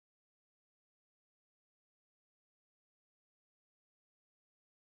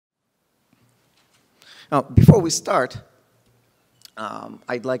Now, before we start,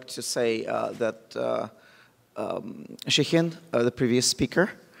 I'd like to say that Shehin, the previous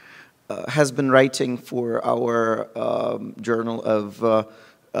speaker, has been writing for our journal of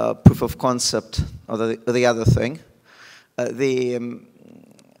proof of concept, or the other thing.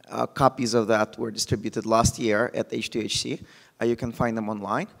 Copies of that were distributed last year at H2HC. You can find them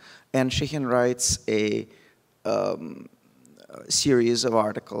online. And Shehin writes a series of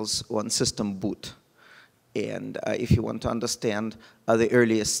articles on system boot. And if you want to understand the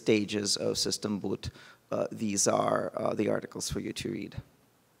earliest stages of system boot, these are the articles for you to read.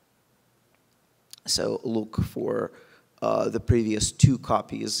 So look for the previous 2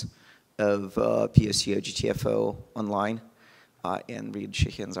 copies of PSU GTFO online and read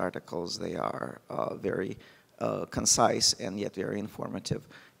Shehin's articles. They are very concise and yet very informative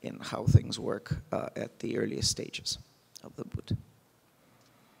in how things work at the earliest stages of the boot.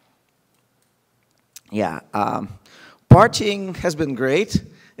 Yeah, partying has been great,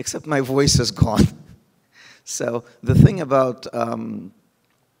 except my voice is gone. So the thing about the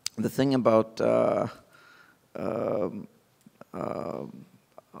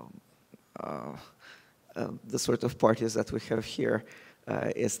sort of parties that we have here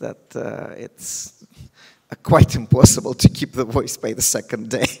is that it's quite impossible to keep the voice by the second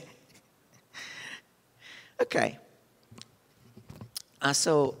day. Okay.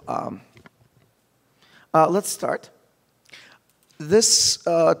 Let's start. This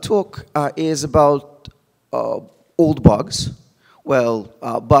talk is about old bugs. Well,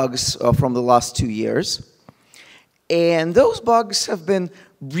 bugs from the last 2 years. And those bugs have been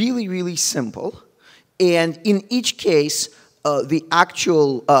really, really simple. And in each case, the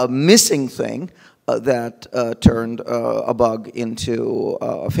actual missing thing that turned a bug into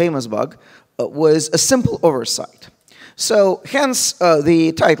a famous bug was a simple oversight. So hence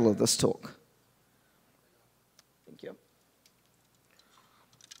the title of this talk. Thank you.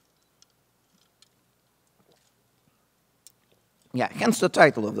 Yeah, hence the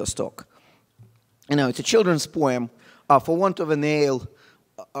title of this talk. You know, it's a children's poem. For want of a nail,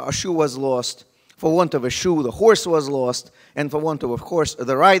 a shoe was lost. For want of a shoe, the horse was lost. And for want of a horse,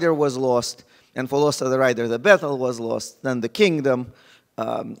 the rider was lost. And for loss of the rider, the battle was lost. Then the kingdom,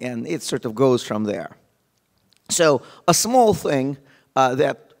 and it sort of goes from there. So a small thing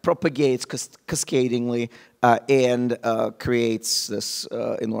that propagates cascadingly and creates this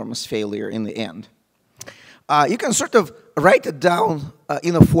enormous failure in the end. You can sort of write it down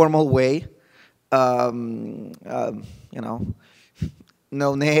in a formal way. You know,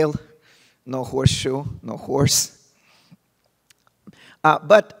 no nail, no horseshoe, no horse.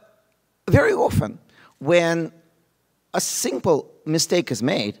 But very often, when a simple mistake is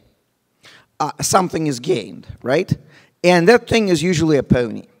made, something is gained, right? And that thing is usually a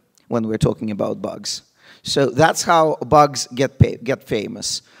pony when we're talking about bugs. So that's how bugs get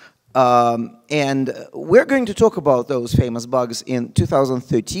famous. And we're going to talk about those famous bugs in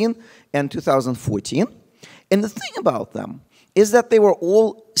 2013 and 2014. And the thing about them is that they were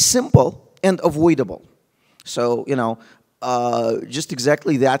all simple and avoidable. So, you know, just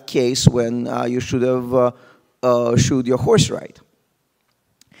exactly that case when you should have shoed your horse right.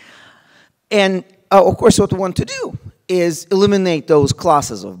 And of course, what we want to do is eliminate those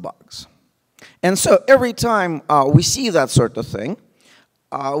classes of bugs. And so every time we see that sort of thing,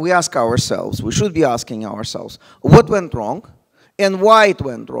 we ask ourselves, we should be asking ourselves, what went wrong and why it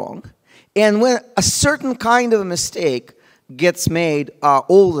went wrong? And when a certain kind of a mistake gets made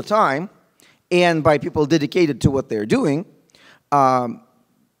all the time, and by people dedicated to what they're doing,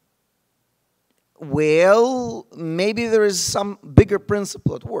 well, maybe there is some bigger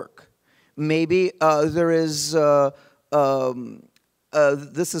principle at work. Maybe there is,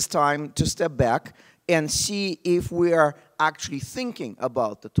 this is time to step back and see if we are actually thinking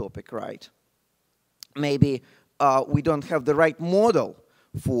about the topic right. Maybe we don't have the right model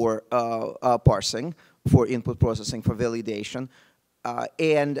for parsing, for input processing, for validation,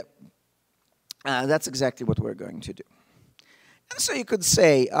 and that's exactly what we're going to do. And so you could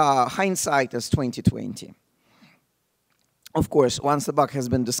say hindsight is 20/20. Of course, once the bug has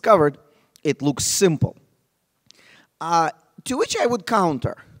been discovered, it looks simple. To which I would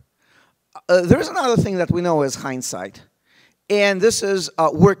counter. There's another thing that we know as hindsight, and this is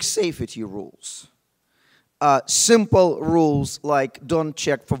work safety rules. Simple rules like don't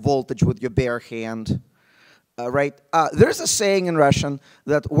check for voltage with your bare hand, right? There's a saying in Russian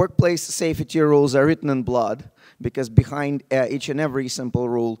that workplace safety rules are written in blood because behind each and every simple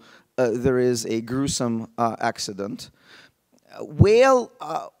rule there is a gruesome accident. Well,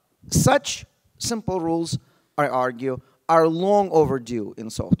 such simple rules, I argue, are long overdue in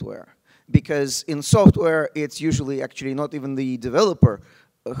software. because in software, it's usually actually not even the developer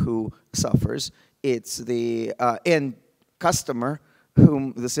who suffers. It's the end customer,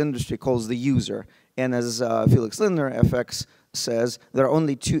 whom this industry calls the user. And as Felix Lindner, FX, says, there are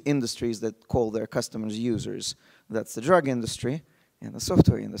only two industries that call their customers users. That's the drug industry and the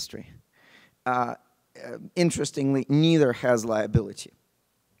software industry. Interestingly, neither has liability.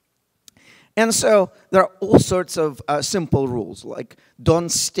 And so there are all sorts of simple rules, like don't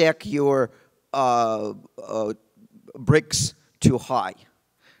stack your bricks too high.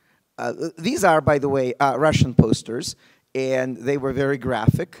 These are, by the way, Russian posters, and they were very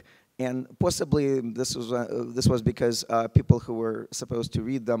graphic. And possibly this was because people who were supposed to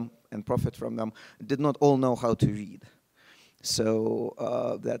read them and profit from them did not all know how to read. So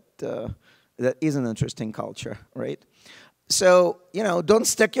that is an interesting culture, right? So, you know, don't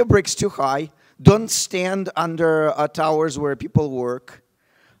stack your bricks too high. Don't stand under towers where people work.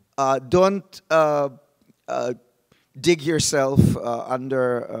 Don't dig yourself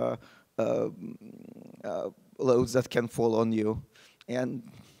under loads that can fall on you, and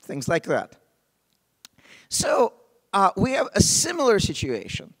things like that. So we have a similar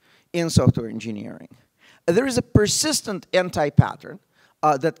situation in software engineering. There is a persistent anti-pattern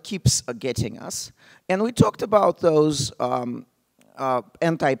that keeps getting us. And we talked about those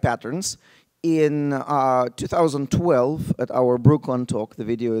anti-patterns in 2012 at our Brooklyn talk. The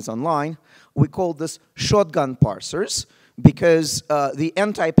video is online. We called this shotgun parsers because the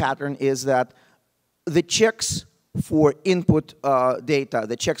anti-pattern is that the checks for input data,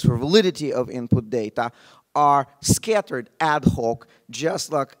 the checks for validity of input data are scattered ad hoc,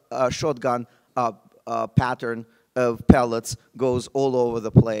 just like a shotgun pattern of pellets goes all over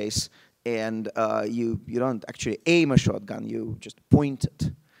the place, and you don't actually aim a shotgun, you just point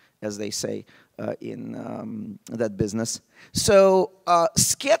it, as they say in that business. So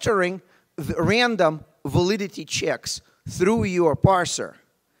scattering random validity checks through your parser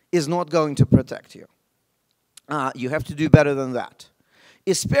is not going to protect you. You have to do better than that,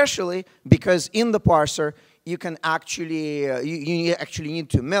 especially because in the parser you can actually you actually need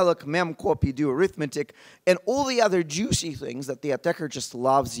to malloc, memcopy, do arithmetic, and all the other juicy things that the attacker just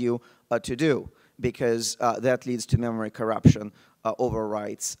loves you to do, because that leads to memory corruption,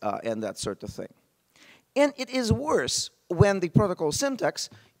 overwrites, and that sort of thing. And it is worse when the protocol syntax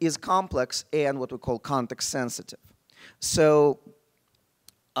is complex and what we call context sensitive. So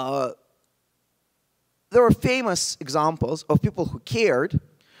there are famous examples of people who cared.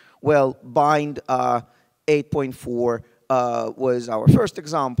 Well, bind 8.4 was our first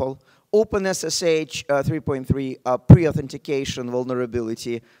example. OpenSSH 3.3 pre-authentication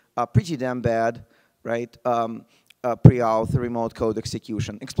vulnerability, pretty damn bad, right? Pre-auth remote code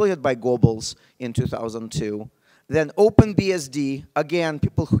execution, exploited by Goebbels in 2002. Then OpenBSD, again,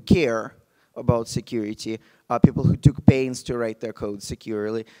 people who care about security, people who took pains to write their code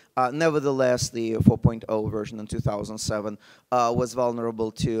securely. Nevertheless, the 4.0 version in 2007 was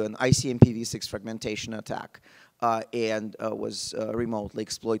vulnerable to an ICMPv6 fragmentation attack and was remotely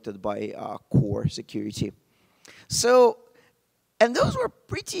exploited by core security. So, and those were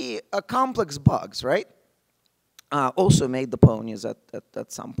pretty complex bugs, right? Also made the ponies at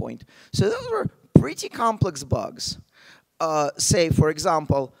some point. So those were pretty complex bugs. Say, for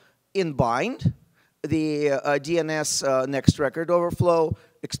example, in bind, the DNS next record overflow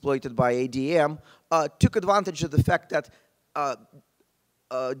exploited by ADM took advantage of the fact that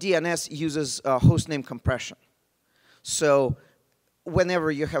DNS uses hostname compression. So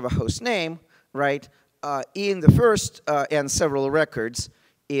whenever you have a host name, right, in the first and several records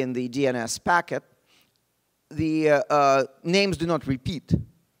in the DNS packet, the names do not repeat.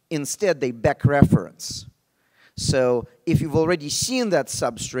 Instead, they back reference. So if you've already seen that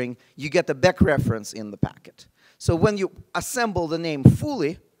substring, you get a back reference in the packet. So when you assemble the name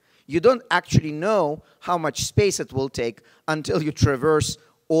fully, you don't actually know how much space it will take until you traverse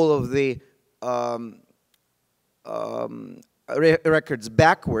all of the records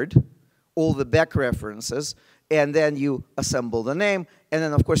backward, all the back references, and then you assemble the name. And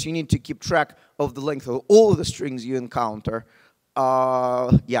then, of course, you need to keep track of the length of all the strings you encounter.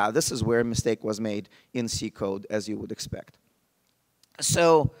 Yeah, this is where a mistake was made in C code, as you would expect.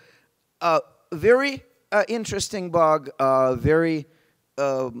 So, very interesting bug, very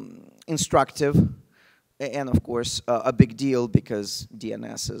instructive, and of course, a big deal because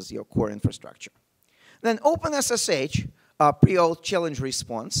DNS is your core infrastructure. Then OpenSSH, pre-auth challenge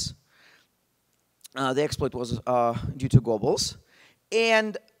response. The exploit was due to Goebbels.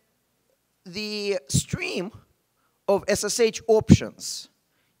 And the stream of SSH options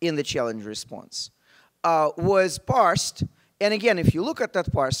in the challenge response was parsed And again, if you look at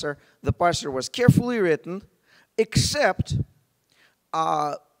that parser, the parser was carefully written, except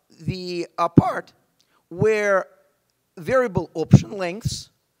the part where variable option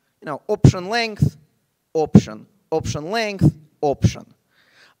lengths, option length, option, option length, option,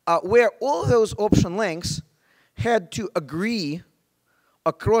 where all those option lengths had to agree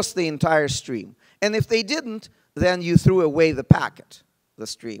across the entire stream. And if they didn't, then you threw away the packet, the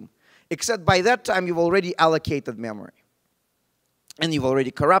stream. Except by that time, you've already allocated memory. And you've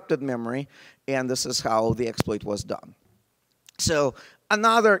already corrupted memory, and this is how the exploit was done. So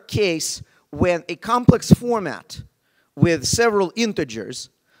another case when a complex format with several integers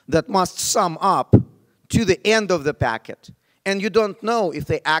that must sum up to the end of the packet, and you don't know if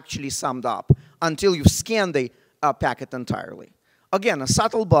they actually summed up until you've scanned the packet entirely. Again, a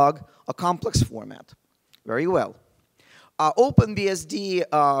subtle bug, a complex format. Very well. OpenBSD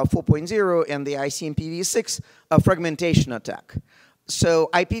 4.0 and the ICMPv6 fragmentation attack. So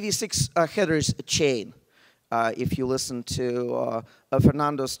IPv6 headers chain. If you listened to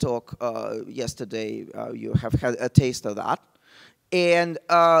Fernando's talk yesterday, you have had a taste of that. And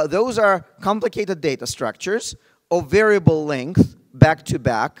those are complicated data structures of variable length, back to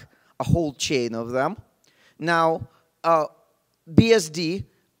back, a whole chain of them. Now, BSD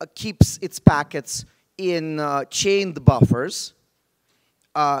keeps its packets in chained buffers.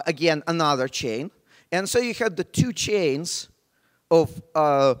 Again, another chain. And so you had the two chains of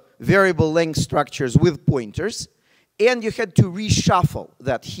variable length structures with pointers, and you had to reshuffle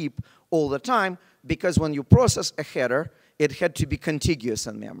that heap all the time, because when you process a header, it had to be contiguous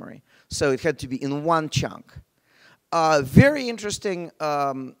in memory. So it had to be in one chunk. A very interesting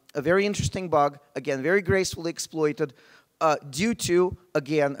bug, again, very gracefully exploited due to,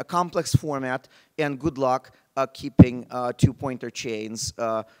 again, a complex format and good luck keeping two pointer chains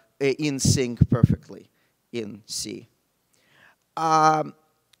in sync perfectly in C. The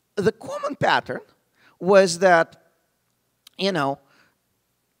common pattern was that, a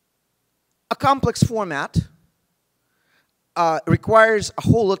complex format requires a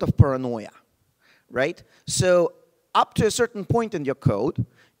whole lot of paranoia, right? So up to a certain point in your code,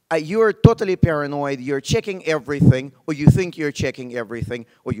 you're totally paranoid, you're checking everything, or you think you're checking everything,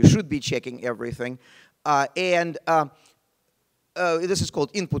 or you should be checking everything. This is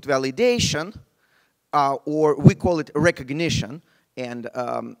called input validation, or we call it recognition. And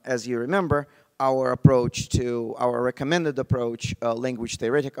as you remember, our recommended approach, language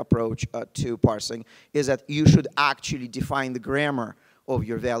theoretic approach to parsing, is that you should actually define the grammar of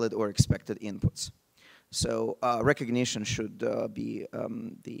your valid or expected inputs. So recognition should be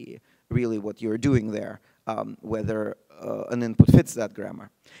really what you're doing there, whether an input fits that grammar.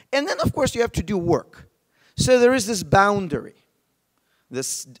 And then, of course, you have to do work. So there is this boundary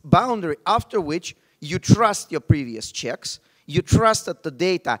after which you trust your previous checks. You trust that the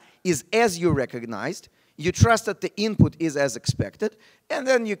data is as you recognized. You trust that the input is as expected. And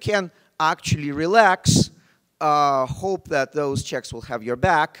then you can actually relax, hope that those checks will have your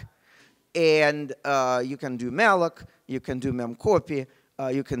back. And you can do malloc, you can do memcopy,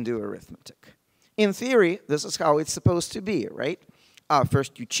 you can do arithmetic. In theory, this is how it's supposed to be, right?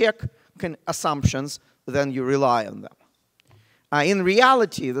 First you check assumptions, then you rely on them. In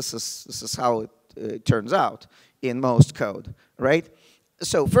reality, this is how it turns out in most code, right?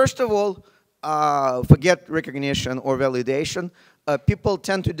 So first of all, forget recognition or validation. People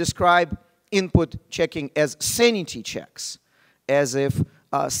tend to describe input checking as sanity checks, as if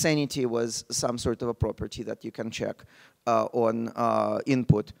sanity was some sort of a property that you can check on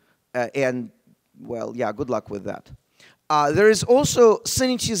input. And, well, yeah, good luck with that. There is also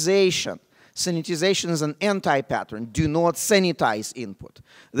sanitization. Sanitization is an anti-pattern. Do not sanitize input.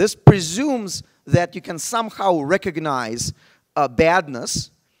 This presumes that you can somehow recognize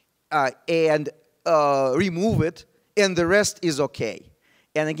badness and remove it, and the rest is okay.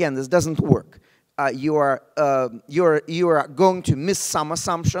 And again, this doesn't work. You are going to miss some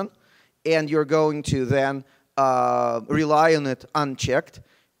assumption, and you're going to then rely on it unchecked,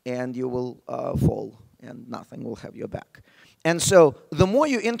 and you will fall, and nothing will have your back. And so the more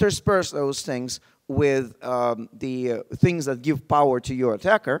you intersperse those things with the things that give power to your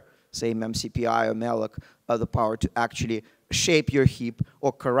attacker, say memcpy or malloc, the power to actually shape your heap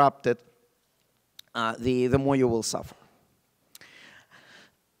or corrupt it, the more you will suffer.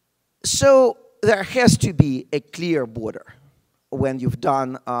 So there has to be a clear border when you've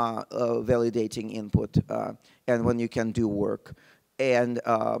done validating input and when you can do work and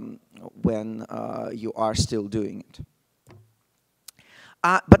when you are still doing it.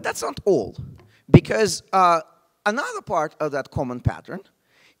 But that's not all, because another part of that common pattern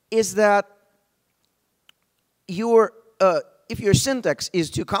is that your if your syntax is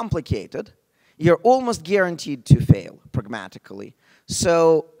too complicated, you're almost guaranteed to fail pragmatically.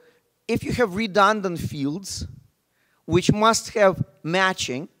 So if you have redundant fields, which must have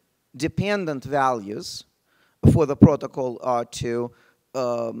matching dependent values for the protocol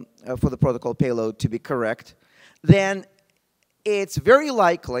for the protocol payload to be correct, then it's very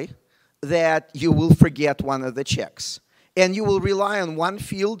likely that you will forget one of the checks, and you will rely on one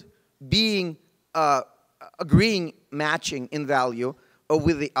field being agreeing, matching in value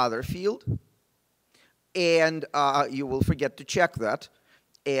with the other field, and you will forget to check that,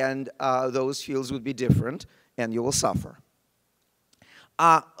 and those fields would be different, and you will suffer.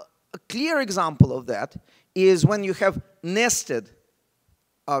 A clear example of that is when you have nested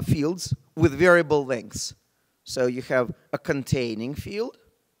fields with variable lengths. So you have a containing field,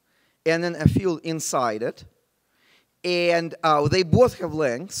 and then a field inside it, and they both have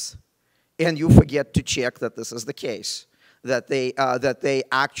lengths, and you forget to check that this is the case, that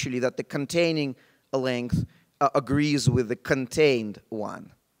the containing length agrees with the contained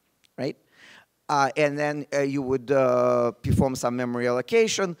one, right? And then you would perform some memory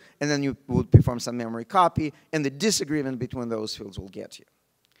allocation, and then you would perform some memory copy, and the disagreement between those fields will get you.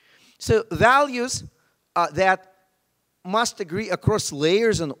 So values that must agree across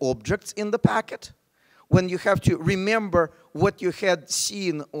layers and objects in the packet, when you have to remember what you had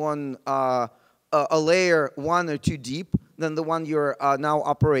seen on a layer 1 or 2 deep than the one you're now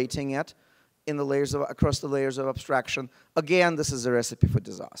operating at in the layers of, across the layers of abstraction. Again, this is a recipe for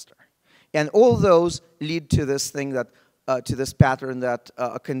disaster. And all those lead to this thing that, to this pattern that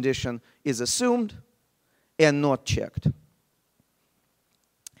a condition is assumed and not checked.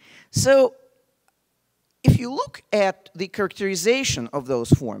 So if you look at the characterization of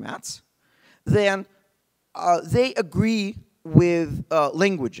those formats, then they agree with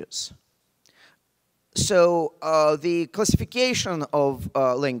languages. So the classification of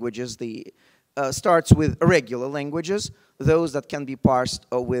languages starts with irregular languages, those that can be parsed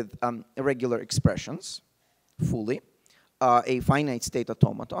with irregular expressions fully, a finite state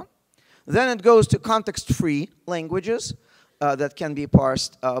automaton. Then it goes to context-free languages that can be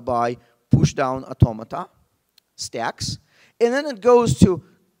parsed by push-down automata, stacks. And then it goes to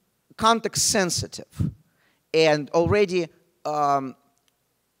context-sensitive. And already a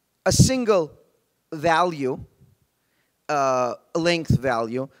single value, length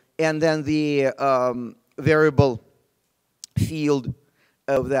value, and then the variable field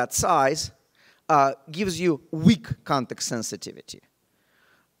of that size gives you weak context sensitivity.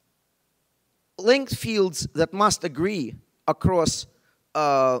 Length fields that must agree across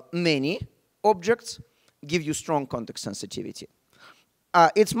many objects give you strong context sensitivity.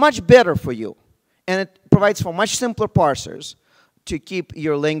 It's much better for you, and it provides for much simpler parsers to keep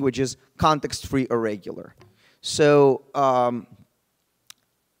your languages context-free or regular. So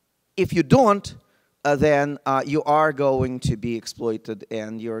if you don't, then you are going to be exploited,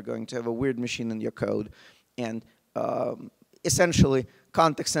 and you're going to have a weird machine in your code. And essentially,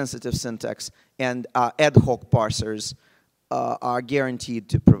 context-sensitive syntax and ad hoc parsers are guaranteed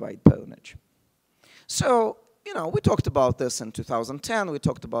to provide ponage. So, you know, we talked about this in 2010. We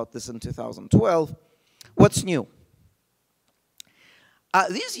talked about this in 2012. What's new?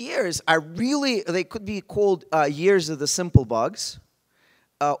 These years are really, they could be called years of the simple bugs,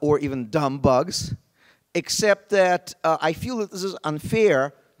 or even dumb bugs, except that I feel that this is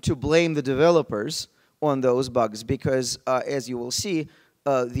unfair to blame the developers on those bugs, because as you will see,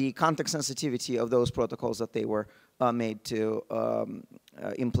 the context sensitivity of those protocols that they were made to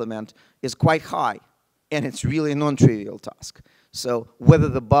implement is quite high, and it's really a non-trivial task. So whether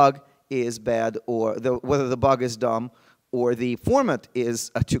the bug is bad, or whether the bug is dumb, or the format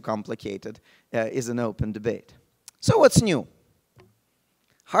is too complicated is an open debate. So what's new?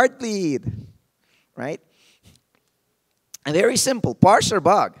 Heartbleed, right? A very simple parser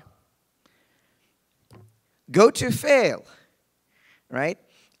bug. Go to fail, right?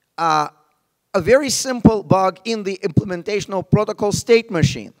 A very simple bug in the implementation of protocol state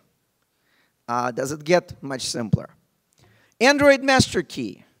machine. Does it get much simpler? Android master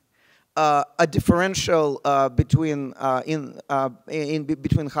key. A differential between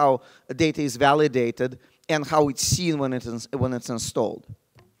between how data is validated and how it's seen when it's installed.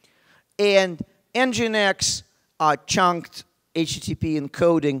 And Nginx chunked HTTP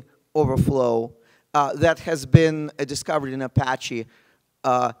encoding overflow that has been discovered in Apache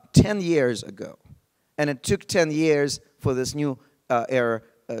 10 years ago, and it took 10 years for this new error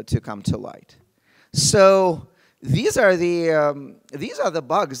to come to light. So these are the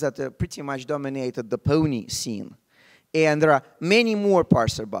bugs that pretty much dominated the pony scene, and there are many more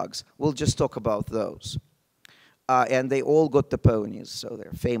parser bugs. We'll just talk about those. and they all got the ponies, so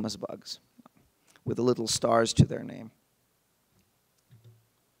they're famous bugs with the little stars to their name.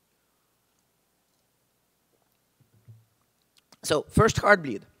 So first,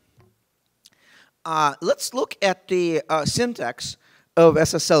 heartbleed. Let's look at the syntax of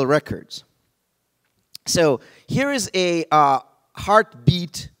SSL records. So here is a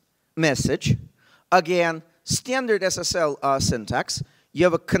heartbeat message. Again, standard SSL syntax. You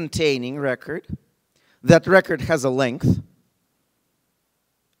have a containing record. That record has a length.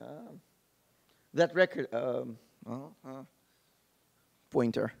 That record,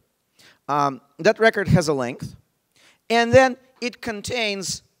 pointer. That record has a length. And then it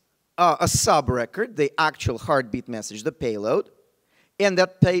contains a sub-record, the actual heartbeat message, the payload. And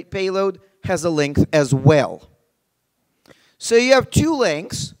that payload has a length as well. So you have two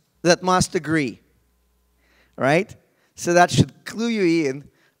lengths that must agree, right? So that should clue you in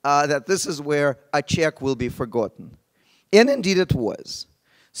that this is where a check will be forgotten. And indeed it was.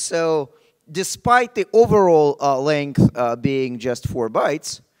 So despite the overall length being just 4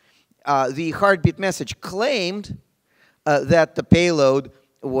 bytes, the heartbeat message claimed that the payload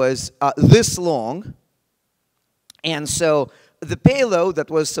was this long. And so the payload that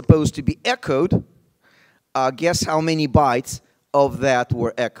was supposed to be echoed, guess how many bytes of that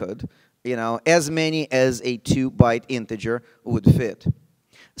were echoed? You know, as many as a 2-byte integer would fit.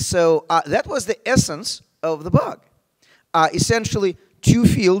 So that was the essence of the bug. Essentially, 2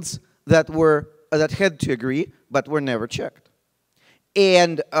 fields that had to agree but were never checked.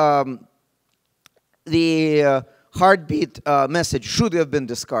 And the heartbeat message should have been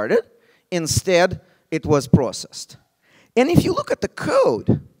discarded. Instead, it was processed. And if you look at the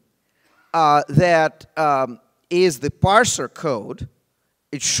code that is the parser code,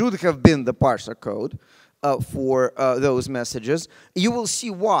 it should have been the parser code for those messages, you will see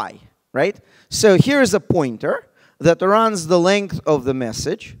why, right? So here's a pointer that runs the length of the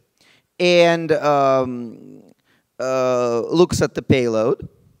message and looks at the payload,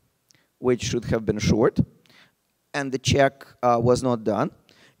 which should have been short, and the check was not done.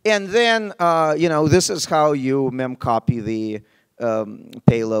 And then, you know, this is how you memcopy the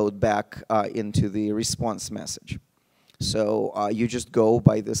payload back into the response message. So you just go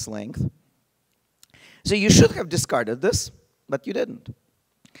by this length. So you should have discarded this, but you didn't.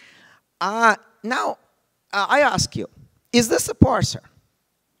 Now, I ask you, is this a parser?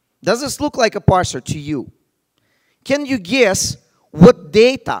 Does this look like a parser to you? Can you guess what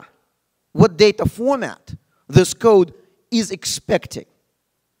data format this code is expecting?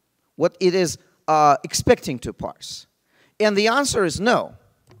 What it is expecting to parse? And the answer is no.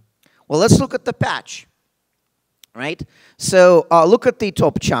 Well, let's look at the patch, right? So look at the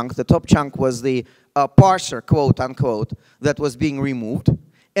top chunk. The top chunk was the parser, quote unquote, that was being removed.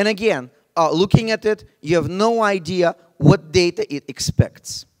 And again, looking at it, you have no idea what data it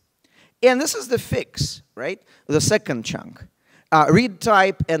expects. And this is the fix, right? The second chunk. Read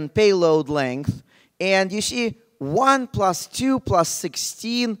type and payload length. And you see 1 plus 2 plus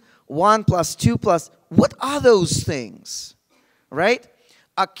 16, 1 plus 2 plus, what are those things, right?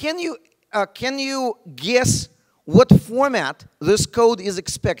 Can you guess what format this code is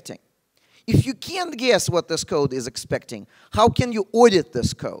expecting? If you can't guess what this code is expecting, how can you audit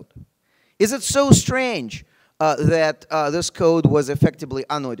this code? Is it so strange that this code was effectively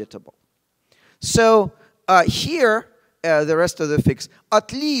unauditable? So here, the rest of the fix,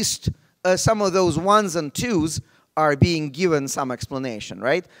 at least some of those 1s and 2s are being given some explanation,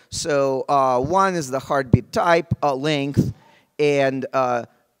 right? So 1 is the heartbeat type, length, and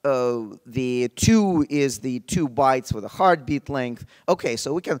the 2 is the 2 bytes with a heartbeat length. Okay,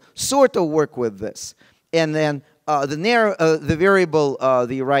 so we can sort of work with this. And then the variable,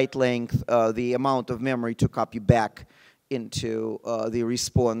 the write length, the amount of memory to copy back into the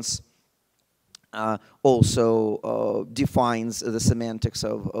response also defines the semantics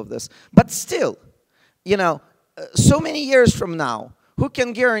of this. But still, you know, so many years from now, who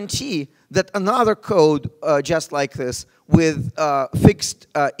can guarantee that another code just like this with fixed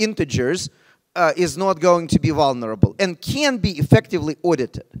integers is not going to be vulnerable and can be effectively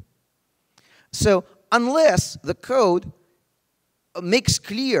audited? So unless the code makes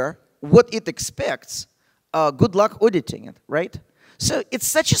clear what it expects, good luck auditing it, right? So it's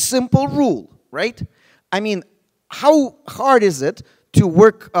such a simple rule, right? I mean, how hard is it to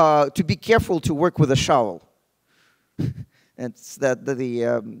work, to be careful to work with a shovel? It's that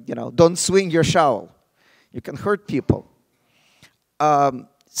you know, don't swing your shovel. You can hurt people.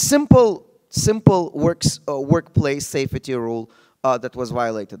 Simple workplace safety rule that was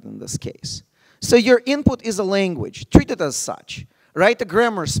violated in this case. So your input is a language. Treat it as such. Write a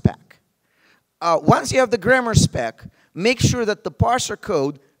grammar spec. once you have the grammar spec, make sure that the parser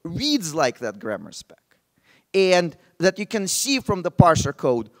code reads like that grammar spec, and that you can see from the parser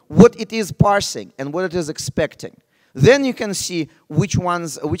code what it is parsing and what it is expecting. Then you can see which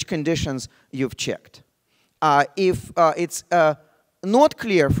conditions you've checked. If it's not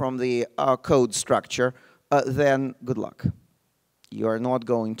clear from the code structure, then good luck. You are not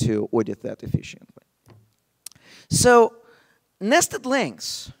going to audit that efficiently. So nested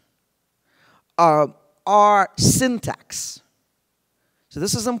links are syntax. So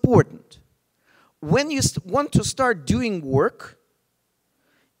this is important. When you want to start doing work,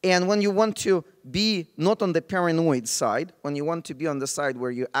 and when you want to be not on the paranoid side, when you want to be on the side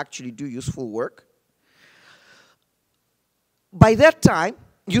where you actually do useful work, by that time,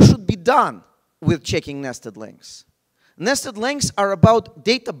 you should be done with checking nested links. Nested links are about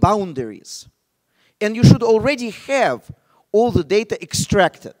data boundaries. And you should already have all the data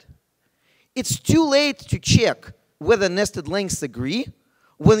extracted. It's too late to check whether nested links agree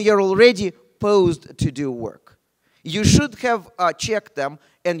when you're already posed to do work. You should have checked them,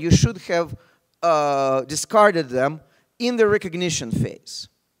 and you should have discarded them in the recognition phase.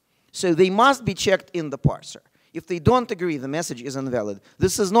 So they must be checked in the parser. If they don't agree, the message is invalid.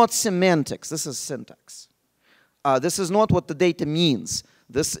 This is not semantics, this is syntax. This is not what the data means.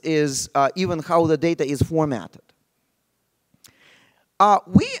 This is even how the data is formatted.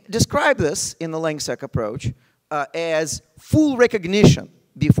 We describe this in the LangSec approach as full recognition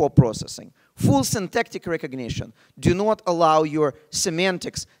before processing. Full syntactic recognition. Do not allow your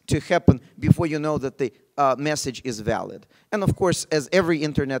semantics to happen before you know that the message is valid. And of course, as every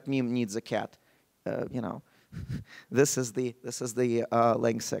internet meme needs a cat, you know, this is the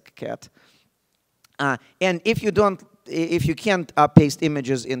LangSec cat. And if you can't paste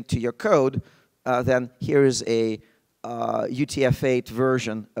images into your code, then here is a UTF-8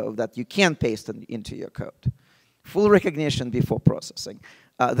 version of that you can paste into your code. Full recognition before processing.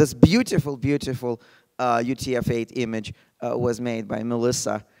 This beautiful, beautiful UTF-8 image was made by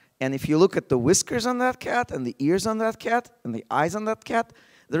Melissa. And if you look at the whiskers on that cat, and the ears on that cat, and the eyes on that cat,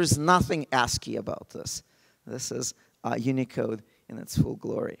 there's nothing ASCII about this. This is Unicode in its full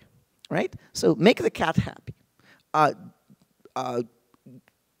glory, right? So make the cat happy.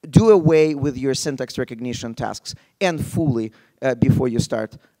 Do away with your syntax recognition tasks and fully before you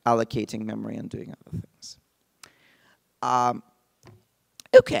start allocating memory and doing other things.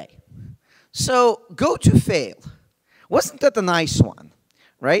 Okay, so go to fail. Wasn't that a nice one,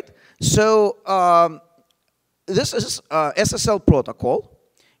 right? So this is SSL protocol,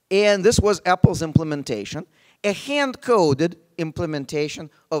 and this was Apple's implementation, a hand-coded implementation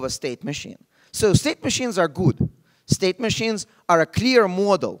of a state machine. So state machines are good. State machines are a clear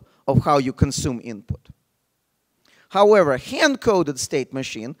model of how you consume input. However, hand-coded state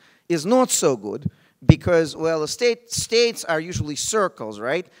machine is not so good because, well, states are usually circles,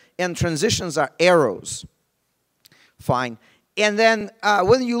 right? And transitions are arrows. Fine. And then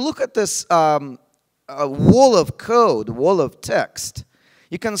when you look at this wall of code, wall of text,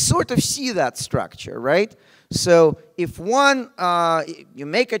 you can sort of see that structure, right? So if one, you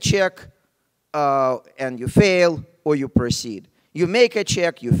make a check and you fail, or you proceed. You make a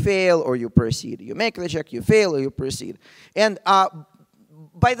check, you fail, or you proceed. You make the check, you fail, or you proceed. And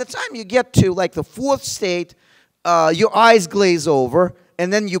by the time you get to like the fourth state, your eyes glaze over,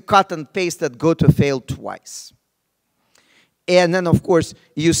 and then you cut and paste that go to fail twice. And then, of course,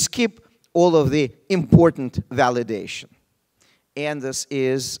 you skip all of the important validation. And this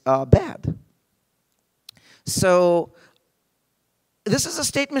is bad. So this is a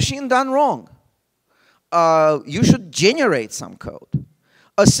state machine done wrong. You should generate some code.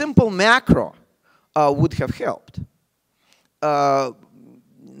 A simple macro would have helped.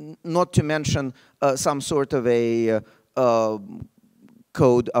 Not to mention some sort of a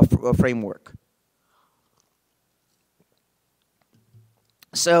code, a framework.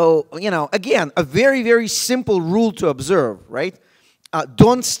 So, you know, again, a very, very simple rule to observe, right?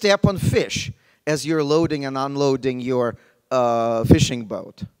 Don't step on fish as you're loading and unloading your fishing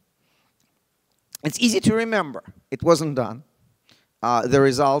boat. It's easy to remember. It wasn't done. The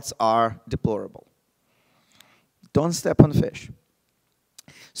results are deplorable. Don't step on fish.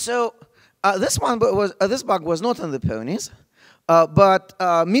 So this bug was not on the ponies, but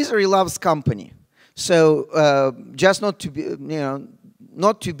misery loves company. So just not to be,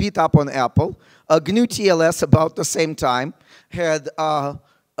 not to beat up on Apple, GNU TLS about the same time had a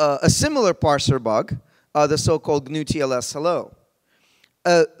similar parser bug, the so-called GNU TLS hello.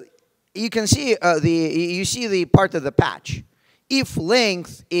 You can see you see the part of the patch. If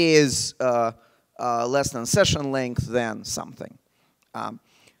length is less than session length, then something.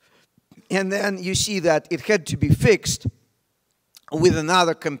 And then you see that it had to be fixed with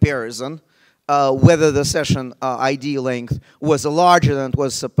another comparison, whether the session ID length was larger than it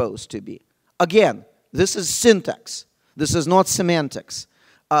was supposed to be. Again, this is syntax. This is not semantics.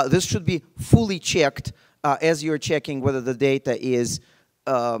 This should be fully checked as you're checking whether the data is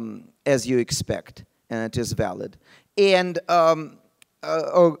as you expect and it is valid. And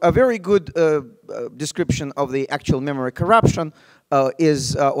a very good description of the actual memory corruption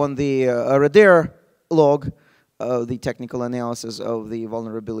is on the Radar log, the technical analysis of the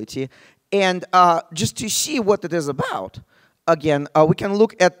vulnerability. And just to see what it is about, again, we can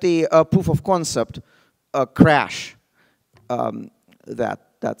look at the proof of concept crash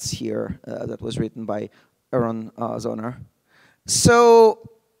that's here, that was written by Aaron Zoner. So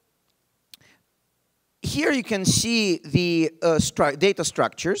here you can see the data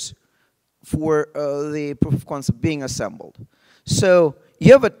structures for the proof of concept being assembled. So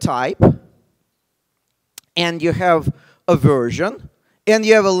you have a type, and you have a version, and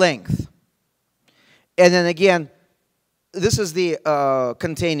you have a length. And then again, this is the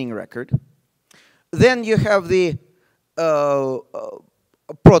containing record. Then you have the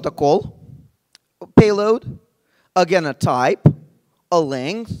protocol payload, again a type, a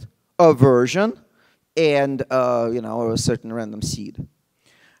length, a version, and a certain random seed.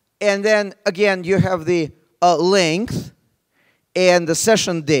 And then again you have the length and the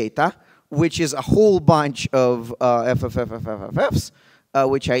session data, which is a whole bunch of FFFFFFs,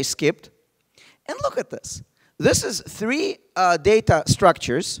 which I skipped. And look at this. This is 3 data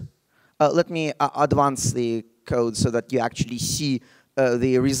structures. Let me advance the code so that you actually see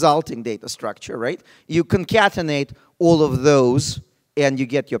the resulting data structure, right? You concatenate all of those, and you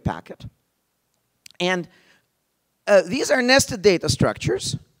get your packet. And these are nested data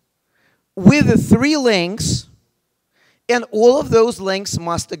structures with the 3 links, and all of those links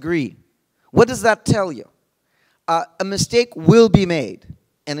must agree. What does that tell you? A mistake will be made,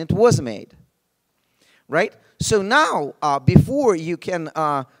 and it was made, right? So now, before you can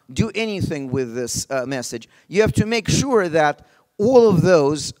do anything with this message, you have to make sure that all of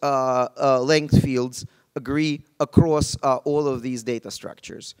those length fields agree across all of these data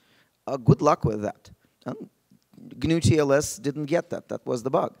structures. Good luck with that. GNU TLS didn't get that. That was the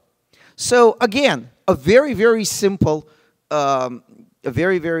bug. So again, a very, very simple, a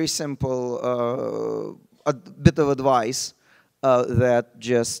bit of advice that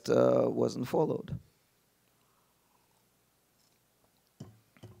just wasn't followed.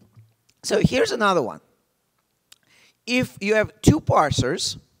 So here's another one. If you have 2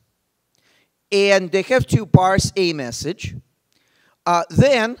 parsers, and they have to parse a message,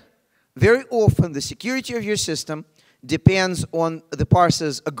 then very often the security of your system depends on the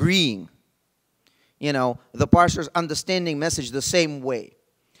parsers agreeing. The parsers understanding message the same way.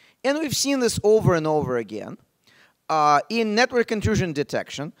 And we've seen this over and over again. In network intrusion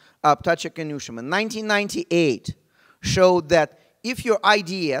detection, Ptacek and Newsham in 1998 showed that if your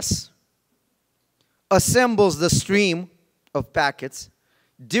IDS assembles the stream of packets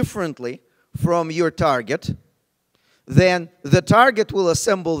differently from your target, then the target will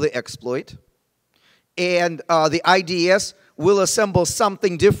assemble the exploit, and the IDS will assemble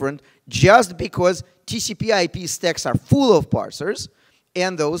something different just because TCP/IP stacks are full of parsers,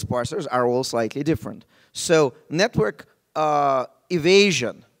 and those parsers are all slightly different. So network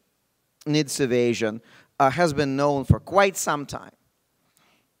evasion, NIDS evasion, has been known for quite some time.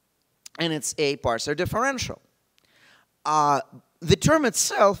 And it's a parser differential. The term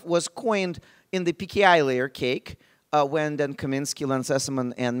itself was coined in the PKI layer cake when Dan Kaminsky, Lance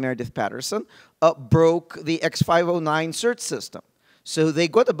Esselman, and Meredith Patterson broke the X509 search system. So they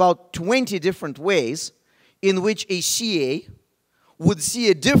got about 20 different ways in which a CA would see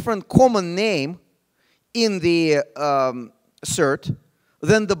a different common name in the cert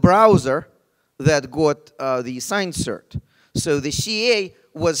than the browser that got the signed cert. So the CA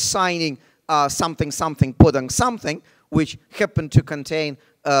was signing something, something, podang something, which happened to contain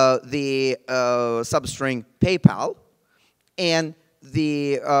the substring PayPal, and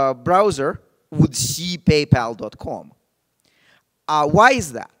the browser would see paypal.com. Why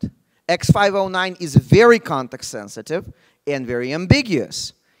is that? X509 is very context sensitive and very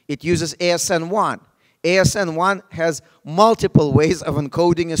ambiguous. It uses ASN1. ASN1 has multiple ways of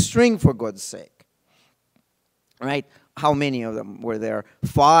encoding a string, for God's sake. Right? How many of them were there?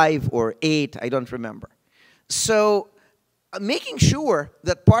 5 or 8, I don't remember. So making sure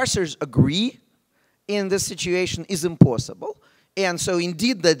that parsers agree in this situation is impossible. And so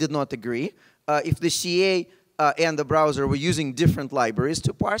indeed they did not agree. If the CA and the browser were using different libraries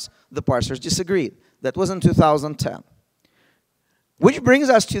to parse, the parsers disagreed. That was in 2010. Which brings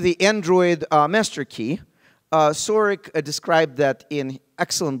us to the Android master key. Sorik described that in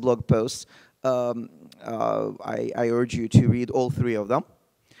excellent blog posts. I urge you to read all 3 of them.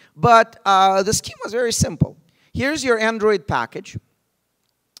 But the scheme was very simple. Here's your Android package,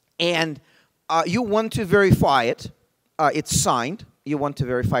 and you want to verify it. It's signed. You want to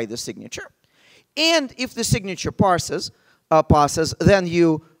verify the signature. And if the signature passes, then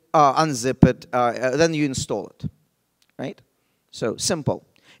you unzip it, then you install it, right? So simple.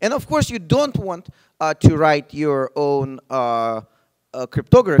 And of course, you don't want to write your own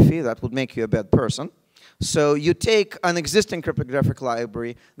cryptography. That would make you a bad person. So you take an existing cryptographic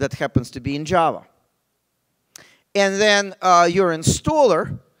library that happens to be in Java. And then your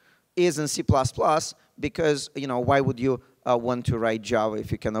installer is in C++ because, why would you want to write Java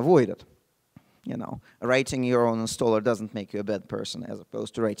if you can avoid it? Writing your own installer doesn't make you a bad person as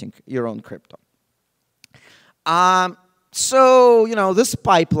opposed to writing your own crypto. So, this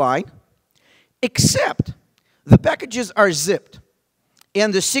pipeline, except the packages are zipped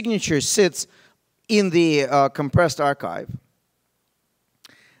and the signature sits in the compressed archive.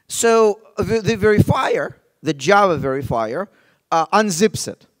 So the verifier, the Java verifier, unzips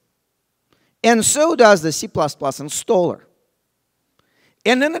it. And so does the C++ installer.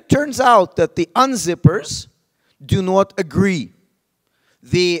 And then it turns out that the unzippers do not agree.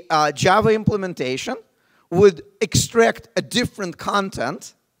 The Java implementation would extract a different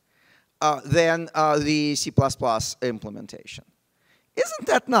content than the C++ implementation. Isn't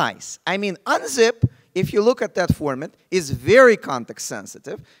that nice? I mean, unzip, if you look at that format, is very context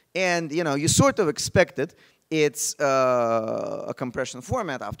sensitive. And, you sort of expect it. It's a compression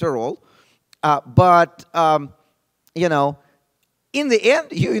format after all. But in the end,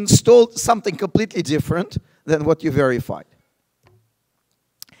 you installed something completely different than what you verified.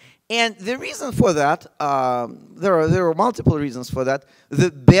 And the reason for that, there are multiple reasons for that.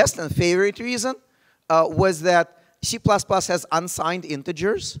 The best and favorite reason was that C++ has unsigned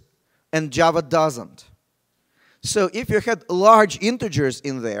integers and Java doesn't. So if you had large integers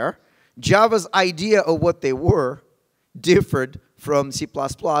in there, Java's idea of what they were differed from C++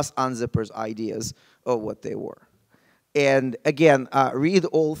 unzippers' ideas of what they were. And again, read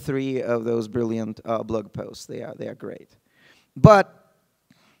all 3 of those brilliant blog posts. They are great. But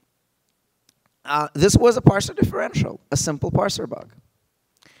this was a parser differential, a simple parser bug.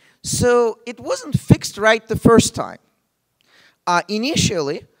 So it wasn't fixed right the first time.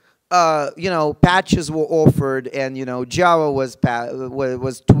 Initially, patches were offered, and Java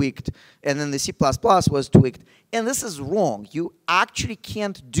was tweaked, and then the C++ was tweaked. And this is wrong. You actually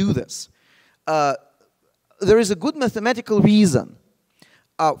can't do this. There is a good mathematical reason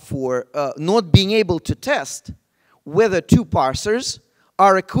for not being able to test whether 2 parsers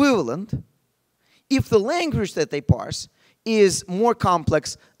are equivalent if the language that they parse is more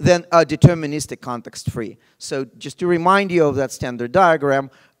complex than deterministic context-free. So just to remind you of that standard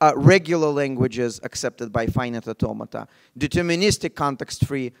diagram, regular languages accepted by finite automata, deterministic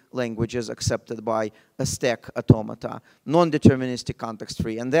context-free languages accepted by a stack automata, non-deterministic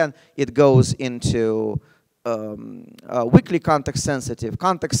context-free, and then it goes into weakly context-sensitive,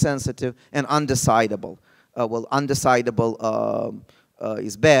 and undecidable. Well, undecidable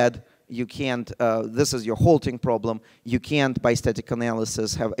is bad. You can't, this is your halting problem. You can't, by static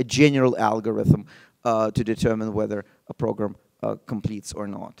analysis, have a general algorithm to determine whether a program completes or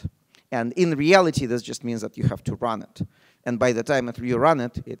not. And in reality, this just means that you have to run it. And by the time that you run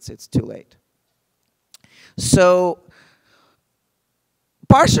it, it's too late. So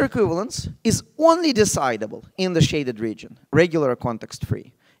parser equivalence is only decidable in the shaded region, regular or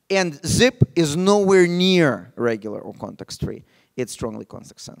context-free. And zip is nowhere near regular or context-free. It's strongly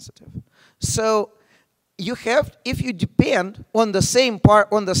context-sensitive. So you have, if you depend on the same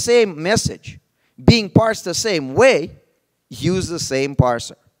message being parsed the same way, use the same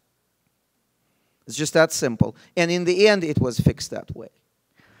parser. It's just that simple. And in the end, it was fixed that way.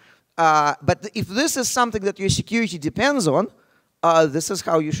 But if this is something that your security depends on, this is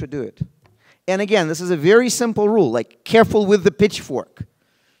how you should do it. And again, this is a very simple rule, like careful with the pitchfork.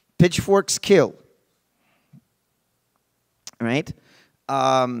 Pitchforks kill. Right?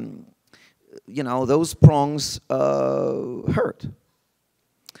 Those prongs hurt.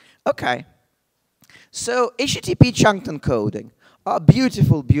 Okay. So HTTP chunked encoding, a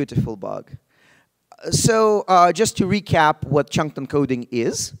beautiful, beautiful bug. So just to recap what chunked encoding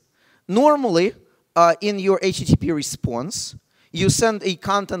is, normally in your HTTP response, you send a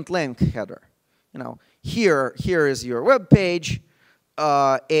content length header. Here is your web page,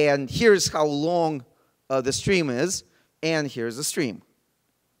 and here's how long the stream is. And here's the stream.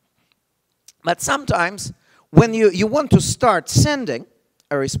 But sometimes when you want to start sending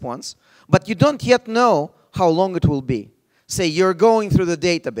a response, but you don't yet know how long it will be. Say you're going through the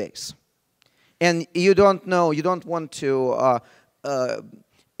database, and you don't know, you don't want to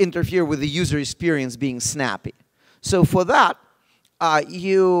interfere with the user experience being snappy. So for that,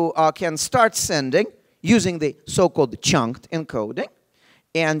 you can start sending using the so-called chunked encoding,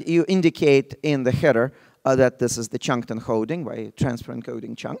 and you indicate in the header that this is the chunked encoding by transfer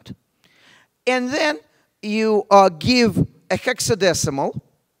encoding chunked. And then you give a hexadecimal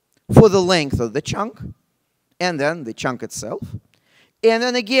for the length of the chunk, and then the chunk itself. And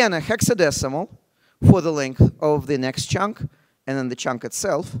then again, a hexadecimal for the length of the next chunk, and then the chunk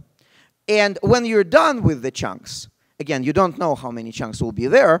itself. And when you're done with the chunks, again, you don't know how many chunks will be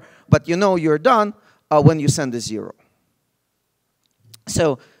there, but you know you're done when you send a 0.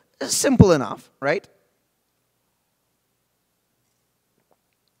 So simple enough, right?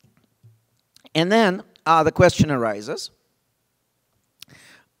 And then the question arises,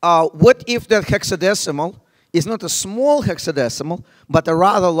 what if that hexadecimal is not a small hexadecimal, but a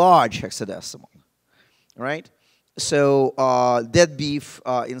rather large hexadecimal, right? So dead beef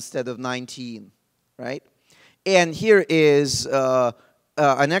instead of 19, right? And here is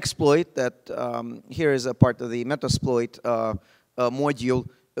an exploit that, here is a part of the Metasploit module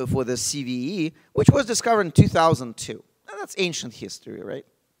for the CVE, which was discovered in 2002. That's ancient history, right?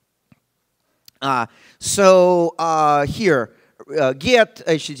 So here, get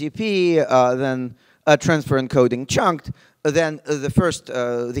HTTP, then transfer encoding chunked, then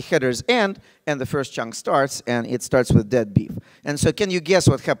the headers end, and the first chunk starts, and it starts with dead beef. And so can you guess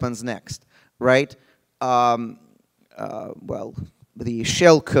what happens next, right? Well, the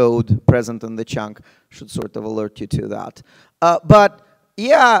shell code present in the chunk should sort of alert you to that. But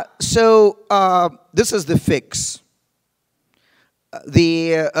yeah, so this is the fix.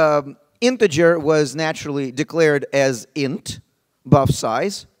 The integer was naturally declared as int, buff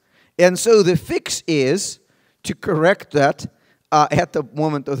size. And so the fix is to correct that at the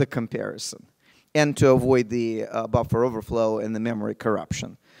moment of the comparison and to avoid the buffer overflow and the memory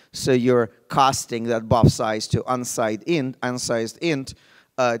corruption. So you're casting that buff size to unsized int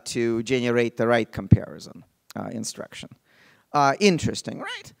to generate the right comparison instruction. Interesting,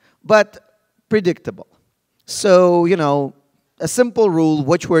 right? But predictable. So, you know, a simple rule,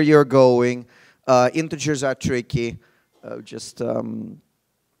 watch where you're going. Integers are tricky. Just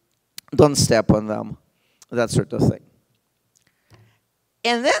don't step on them, that sort of thing.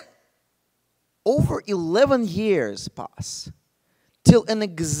 And then over 11 years pass till an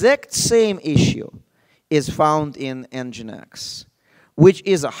exact same issue is found in Nginx, which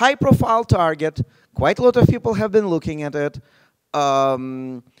is a high-profile target. Quite a lot of people have been looking at it.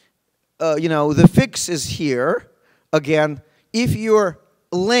 You know, the fix is here. Again, if your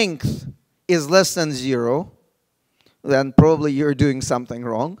length is less than 0, then probably you're doing something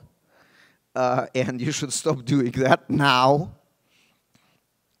wrong. And you should stop doing that now.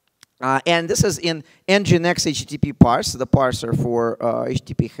 And this is in Nginx HTTP parse, the parser for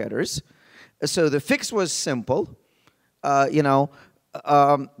HTTP headers. So the fix was simple, you know.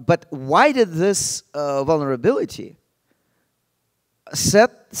 But why did this vulnerability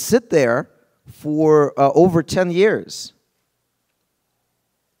sit there for over 10 years?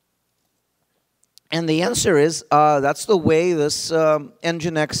 And the answer is that's the way this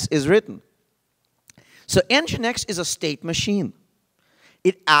Nginx is written. So Nginx is a state machine.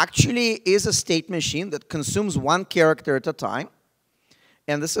 It actually is a state machine that consumes one character at a time.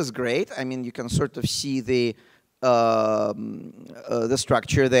 And this is great. I mean, you can sort of see the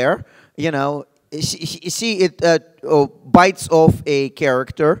structure there. You know, you see it bites off a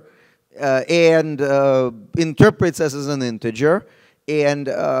character and interprets as an integer. And,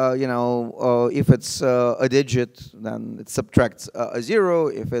 you know, if it's a digit, then it subtracts a 0.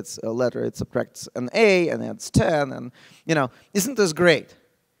 If it's a letter, it subtracts an A and adds 10. And, you know, isn't this great?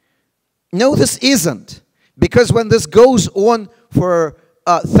 No, this isn't. Because when this goes on for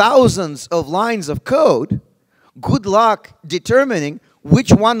thousands of lines of code, good luck determining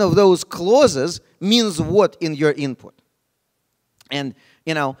which one of those clauses means what in your input. And,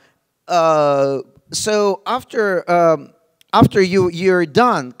 you know, so after you're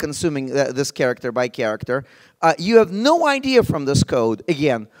done consuming this character by character, you have no idea from this code,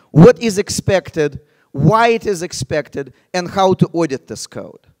 again, what is expected, why it is expected, and how to audit this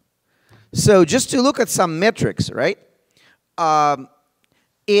code. So just to look at some metrics, right?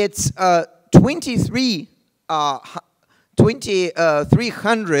 It's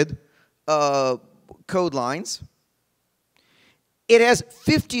 2,300 code lines. It has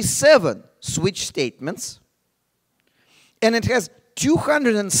 57 switch statements. And it has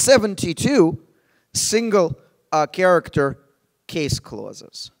 272 single character case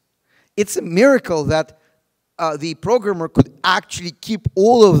clauses. It's a miracle that the programmer could actually keep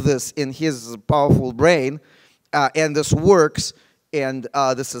all of this in his powerful brain, and this works, and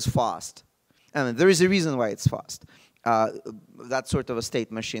this is fast. I mean, there is a reason why it's fast. That sort of a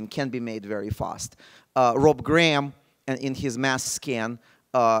state machine can be made very fast. Rob Graham, in his mass scan,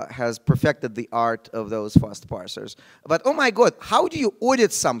 has perfected the art of those fast parsers. But oh my God, how do you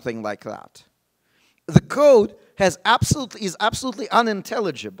audit something like that? The code is absolutely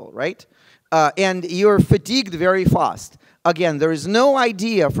unintelligible, right? And you're fatigued very fast. Again, there is no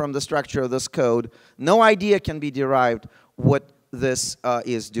idea from the structure of this code, no idea can be derived what this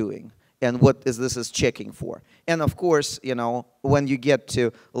is doing and what this is checking for. And of course, you know, when you get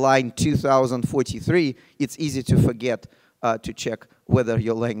to line 2043, it's easy to forget to check whether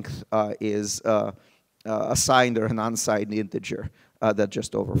your length is assigned or an unsigned integer that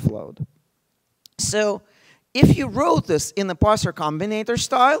just overflowed. So if you wrote this in a parser combinator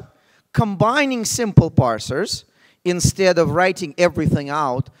style, combining simple parsers instead of writing everything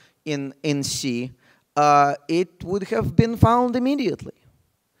out in C, it would have been found immediately.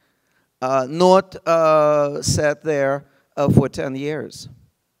 Not sat there for 10 years.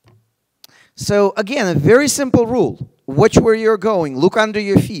 So again, a very simple rule. Watch where you're going. Look under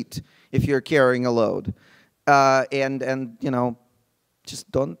your feet if you're carrying a load. And you know,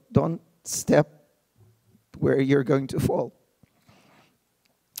 just don't step where you're going to fall.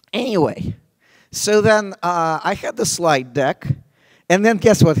 Anyway, so then I had the slide deck, and then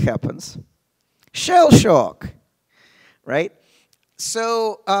guess what happens? Shell shock, right?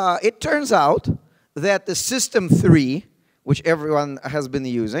 So it turns out that the system 3, which everyone has been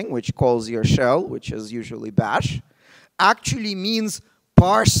using, which calls your shell, which is usually bash, actually means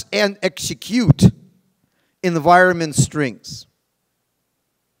parse and execute environment strings.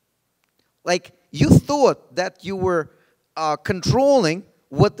 Like, you thought that you were controlling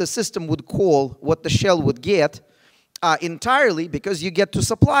what the system would call, what the shell would get, entirely because you get to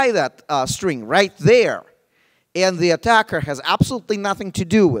supply that string right there. And the attacker has absolutely nothing to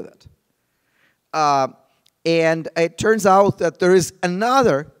do with it. And it turns out that there is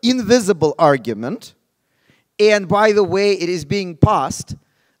another invisible argument. And by the way, it is being passed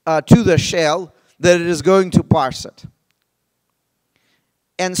to the shell that it is going to parse it.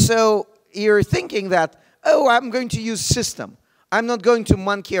 And so you're thinking that, oh, I'm going to use system. I'm not going to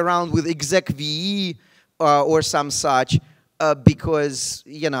monkey around with execve or some such because,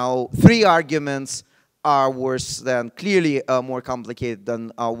 you know, 3 arguments are worse than, clearly more complicated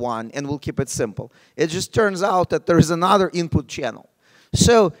than 1, and we'll keep it simple. It just turns out that there is another input channel.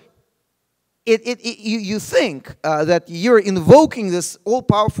 So you think that you're invoking this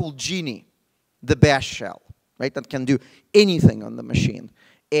all-powerful genie, the bash shell, right, that can do anything on the machine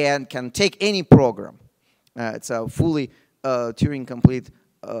and can take any program. It's a fully Turing-complete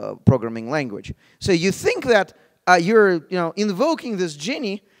programming language. So you think that you're, invoking this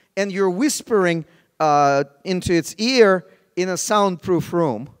genie and you're whispering into its ear in a soundproof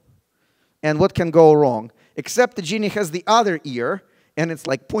room. And what can go wrong? Except the genie has the other ear, and it's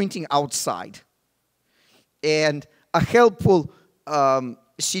like pointing outside. And a helpful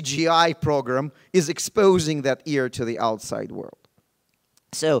CGI program is exposing that ear to the outside world.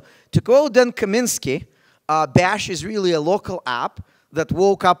 So to quote Dan Kaminsky, Bash is really a local app that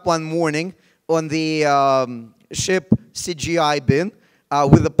woke up one morning on the ship CGI bin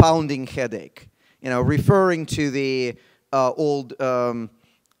with a pounding headache. Referring to the old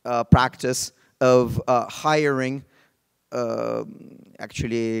practice of hiring,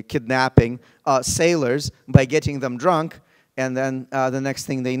 actually kidnapping sailors by getting them drunk, and then the next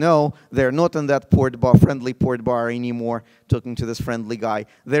thing they know, they're not in that friendly port bar anymore, talking to this friendly guy.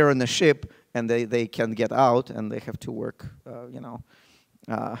 They're on the ship, and they can get out, and they have to work,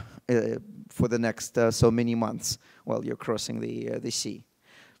 for the next so many months while you're crossing the sea.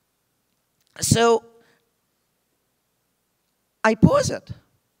 So I posit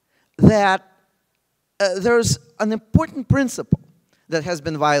that there's an important principle that has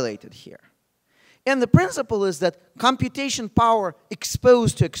been violated here. And the principle is that computation power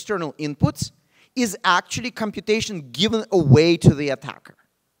exposed to external inputs is actually computation given away to the attacker.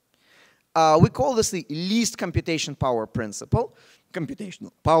 We call this the least computation power principle.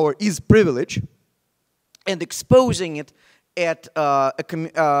 Computational power is privilege, and exposing it at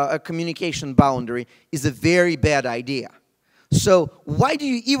a communication boundary is a very bad idea. So why do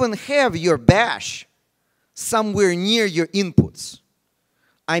you even have your bash somewhere near your inputs?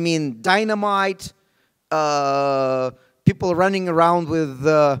 I mean, dynamite, people running around with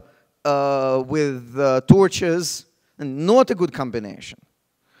torches, and not a good combination.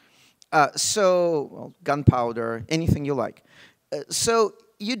 Well, gunpowder, anything you like. So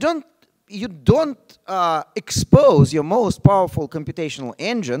you don't expose your most powerful computational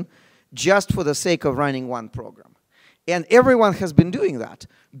engine just for the sake of running one program. And everyone has been doing that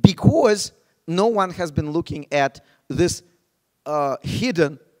because no one has been looking at this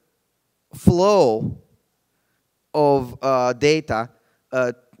hidden flow of data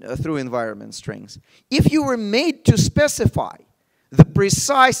through environment strings. If you were made to specify the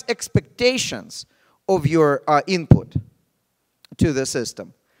precise expectations of your input to the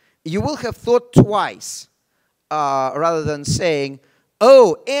system, you will have thought twice rather than saying,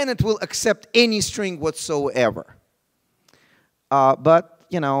 oh, and it will accept any string whatsoever. But,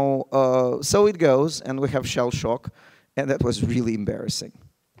 you know, so it goes, and we have shell shock, and that was really embarrassing.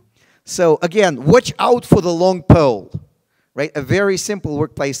 So again, watch out for the long pole, right? A very simple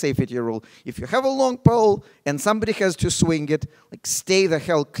workplace safety rule. If you have a long pole and somebody has to swing it, like, stay the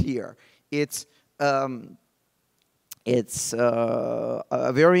hell clear. It's a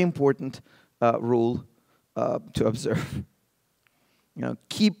very important rule to observe. You know,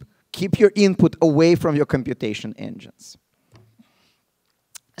 keep your input away from your computation engines.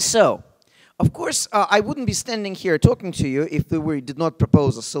 So, of course, I wouldn't be standing here talking to you if we did not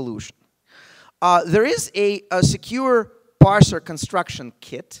propose a solution. There is a secure parser construction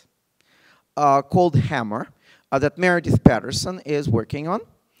kit called Hammer that Meredith Patterson is working on.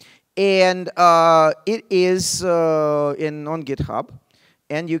 And it is on GitHub,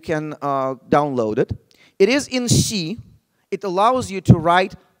 and you can download it. It is in C. It allows you to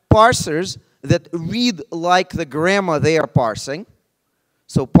write parsers that read like the grammar they are parsing.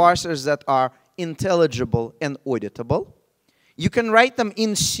 So parsers that are intelligible and auditable. You can write them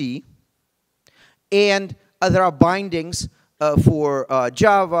in C. And there are bindings for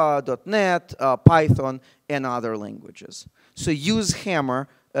Java, .NET, Python, and other languages. So use Hammer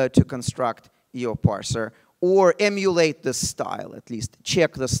to construct your parser, or emulate the style, at least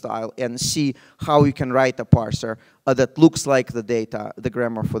check the style and see how you can write a parser that looks like the data, the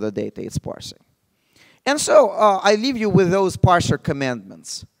grammar for the data it's parsing. And so I leave you with those parser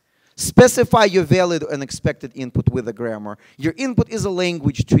commandments. Specify your valid and expected input with the grammar. Your input is a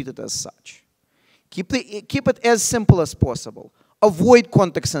language, treated as such. Keep it as simple as possible. Avoid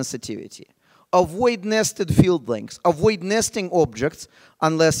context sensitivity. Avoid nested field lengths. Avoid nesting objects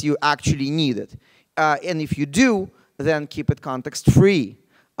unless you actually need it. And if you do, then keep it context-free.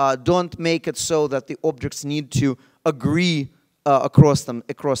 Don't make it so that the objects need to agree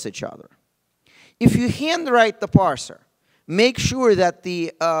across each other. If you handwrite the parser, make sure that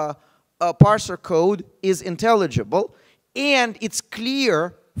the parser code is intelligible and it's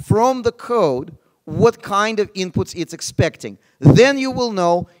clear from the code what kind of inputs it's expecting. Then you will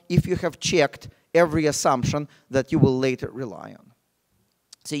know if you have checked every assumption that you will later rely on.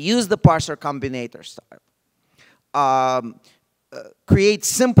 So use the parser combinator style. Create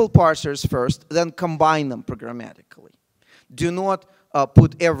simple parsers first, then combine them programmatically. Do not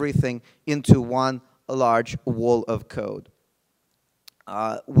put everything into one large wall of code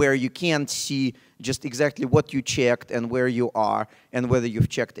where you can't see just exactly what you checked and where you are and whether you've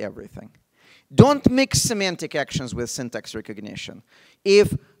checked everything. Don't mix semantic actions with syntax recognition.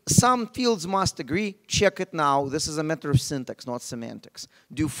 If some fields must agree, check it now. This is a matter of syntax, not semantics.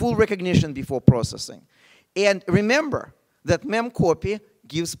 Do full recognition before processing. And remember that memcopy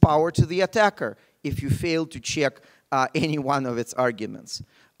gives power to the attacker if you fail to check any one of its arguments.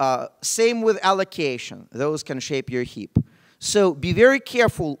 Same with allocation. Those can shape your heap. So be very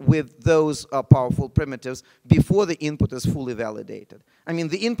careful with those powerful primitives before the input is fully validated. I mean,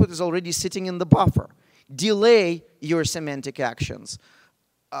 the input is already sitting in the buffer. Delay your semantic actions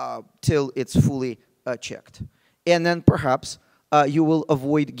till it's fully checked. And then perhaps you will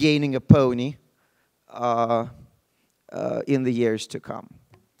avoid gaining a pony in the years to come.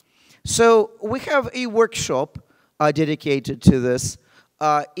 So we have a workshop dedicated to this.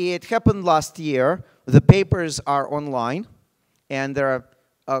 It happened last year. The papers are online. And there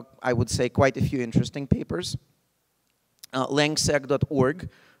are, I would say, quite a few interesting papers. langsec.org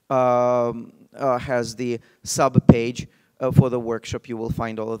has the sub-page for the workshop. You will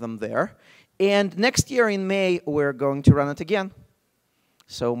find all of them there. And next year in May, we're going to run it again.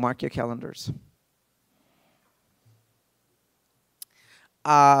 So mark your calendars.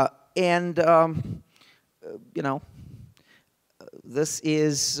 You know, this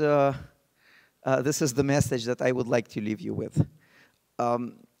is the message that I would like to leave you with.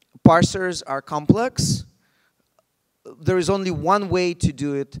 Parsers are complex. There is only one way to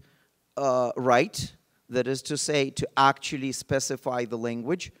do it right. That is to say, to actually specify the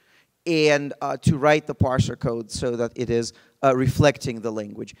language and to write the parser code so that it is reflecting the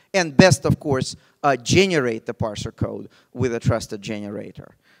language. And best, of course, generate the parser code with a trusted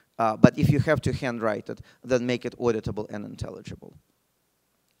generator. But if you have to handwrite it, then make it auditable and intelligible.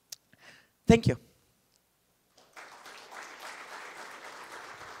 Thank you.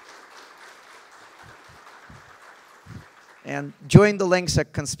 And join the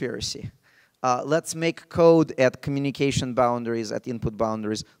LangSec conspiracy. Let's make code at communication boundaries, at input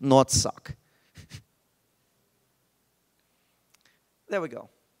boundaries, not suck. There we go.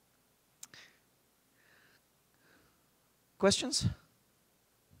 Questions?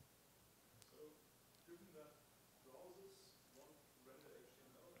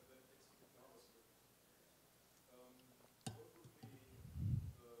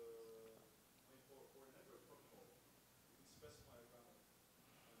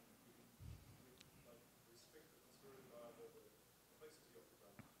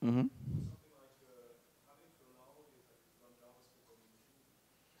 Mm-hmm.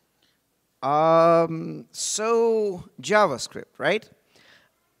 So JavaScript, right?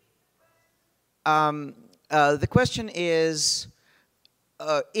 The question is,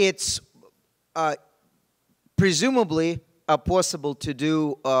 it's presumably possible to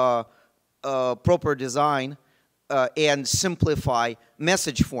do proper design and simplify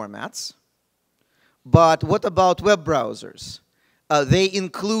message formats. But what about web browsers? They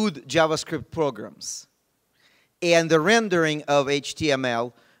include JavaScript programs. And the rendering of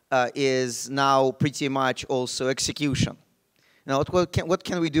HTML is now pretty much also execution. Now, what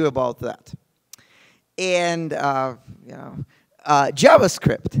can we do about that? And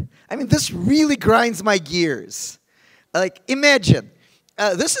JavaScript. I mean, this really grinds my gears. Like, imagine,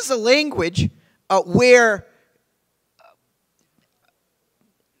 this is a language where,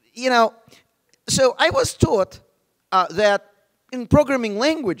 so I was taught that in programming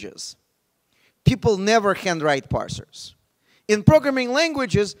languages, people never handwrite parsers. In programming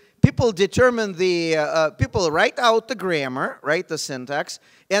languages, people determine the, people write out the grammar, write the syntax,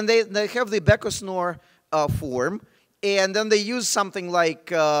 and they have the Becker-Snor form, and then they use something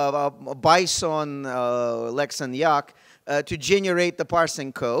like Bison, Lex, and Yak to generate the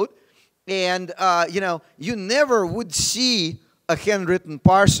parsing code. And, you never would see a handwritten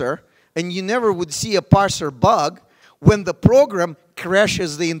parser, and you never would see a parser bug when the program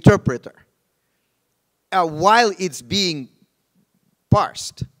crashes the interpreter while it's being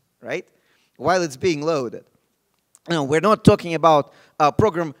parsed, right? While it's being loaded. No, we're not talking about a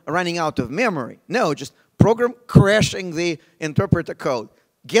program running out of memory. No, just program crashing the interpreter code.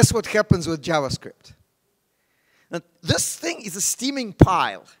 Guess what happens with JavaScript? Now, this thing is a steaming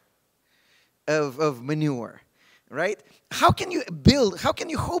pile of manure, right? How can you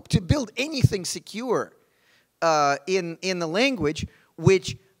hope to build anything secure in a language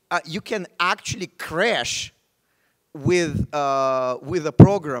which you can actually crash with a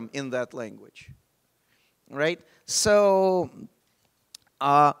program in that language, right? So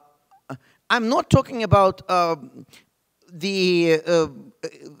I'm not talking about the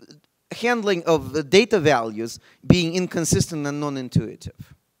handling of the data values being inconsistent and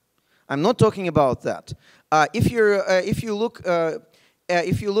non-intuitive. I'm not talking about that. If you look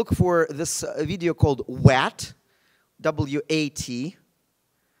for this video called WAT, W-A-T,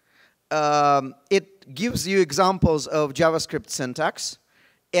 it gives you examples of JavaScript syntax,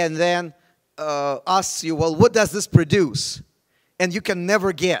 and then asks you, well, what does this produce? And you can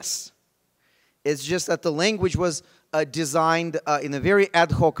never guess. It's just that the language was designed in a very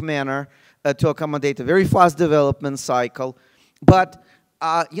ad hoc manner to accommodate a very fast development cycle. But,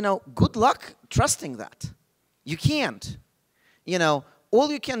 good luck trusting that. You can't.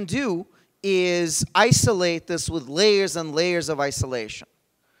 All you can do is isolate this with layers and layers of isolation.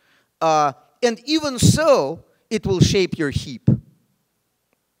 And even so, it will shape your heap.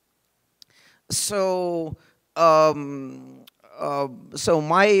 So,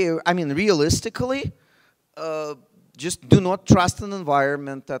 realistically, just do not trust an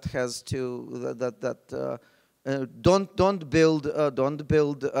environment that has to don't build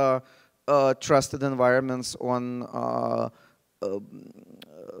trusted environments on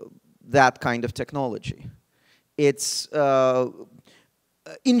that kind of technology. It's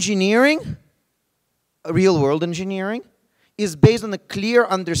engineering, real-world engineering, is based on a clear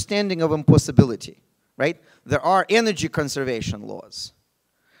understanding of impossibility, right? There are energy conservation laws.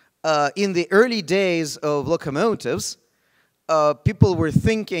 In the early days of locomotives, people were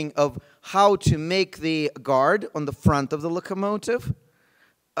thinking of how to make the guard on the front of the locomotive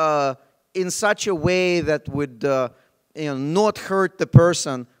in such a way that would not hurt the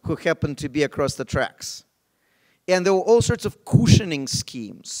person who happened to be across the tracks. And there were all sorts of cushioning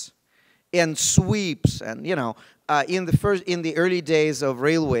schemes and sweeps and, in the early days of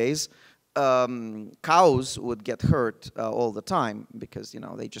railways, cows would get hurt all the time because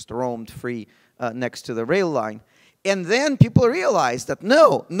they just roamed free next to the rail line. And then people realized that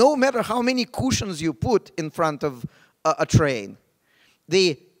no matter how many cushions you put in front of a train,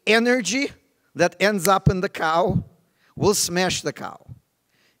 the energy that ends up in the cow will smash the cow.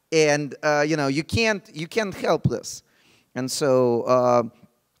 And you can't help this. And so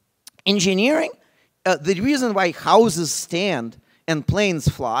engineering, the reason why houses stand and planes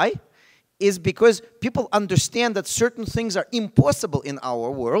fly is because people understand that certain things are impossible in our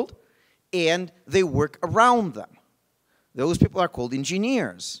world and they work around them. Those people are called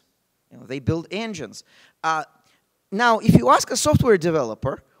engineers. They build engines. Now, if you ask a software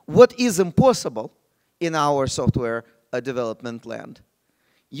developer what is impossible in our software development land,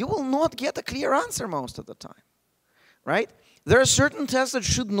 you will not get a clear answer most of the time, right? There are certain tests that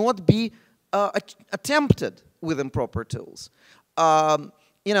should not be attempted with improper tools.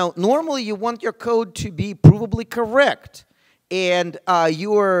 Normally you want your code to be provably correct, and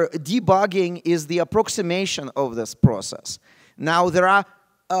your debugging is the approximation of this process. Now, there are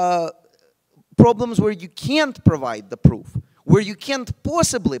problems where you can't provide the proof, where you can't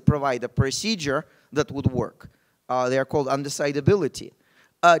possibly provide a procedure that would work. They are called undecidability.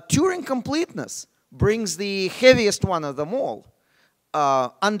 Turing completeness brings the heaviest one of them all,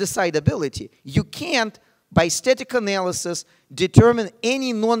 undecidability. You can't, by static analysis, determine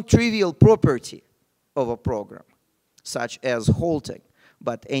any non-trivial property of a program, such as halting,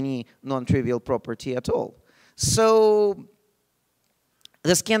 but any non-trivial property at all. So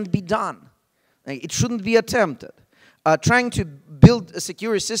this can't be done. It shouldn't be attempted. Trying to build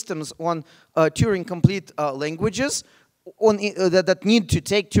secure systems on Turing-complete languages that need to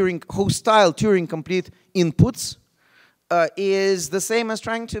take hostile Turing-complete inputs is the same as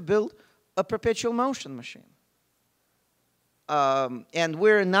trying to build a perpetual motion machine. And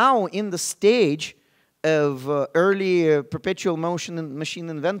we're now in the stage of early perpetual motion machine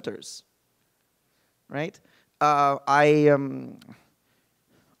inventors, right? I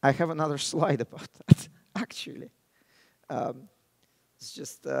have another slide about that, actually. It's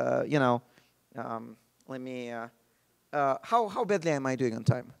just, let me, how badly am I doing on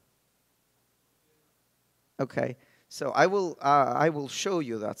time? Okay, so I will show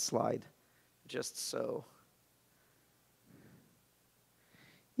you that slide, just so.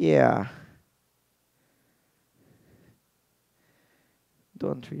 Yeah.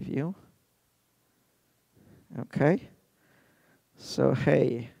 Don't review. Okay. So,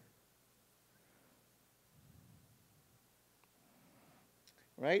 hey.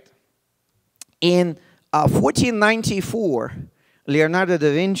 Right? In 1494, Leonardo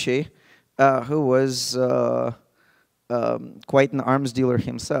da Vinci, who was quite an arms dealer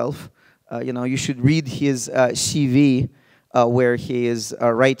himself, you should read his CV where he is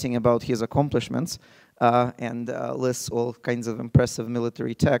writing about his accomplishments and lists all kinds of impressive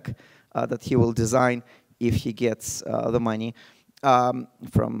military tech that he will design if he gets the money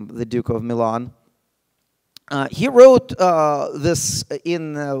from the Duke of Milan. He wrote this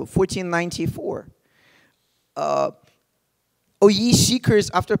in 1494. O ye seekers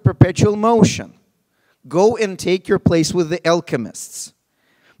after perpetual motion, go and take your place with the alchemists.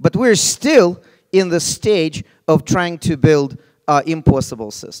 But we're still in the stage of trying to build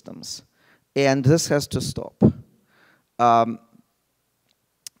impossible systems. And this has to stop.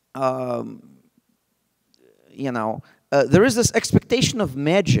 There is this expectation of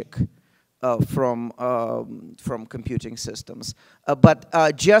magic from computing systems.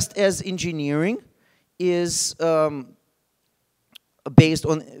 But just as engineering is based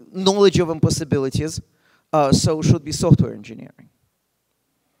on knowledge of impossibilities, so should be software engineering.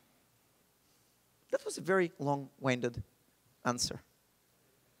 That was a very long-winded answer.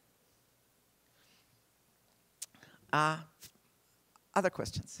 Other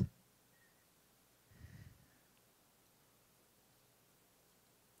questions?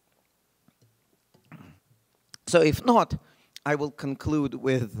 So if not, I will conclude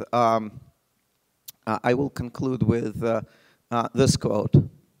with this quote.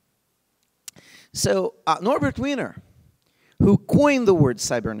 So Norbert Wiener, who coined the word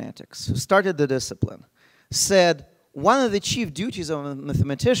cybernetics, who started the discipline, said one of the chief duties of a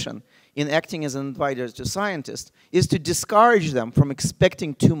mathematician in acting as an advisor to scientists is to discourage them from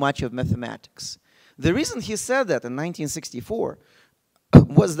expecting too much of mathematics. The reason he said that in 1964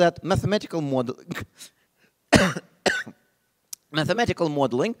 was that mathematical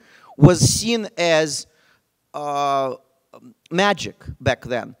modeling was seen as magic back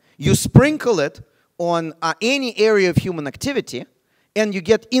then. You sprinkle it on any area of human activity, and you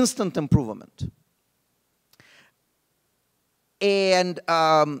get instant improvement. And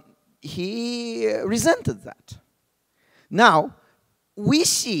he resented that. Now, we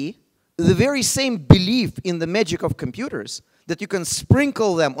see the very same belief in the magic of computers, that you can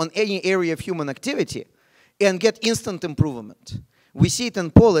sprinkle them on any area of human activity and get instant improvement. We see it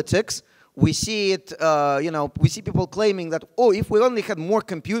in politics. We see it, we see people claiming that, oh, if we only had more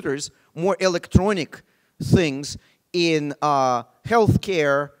computers, more electronic things in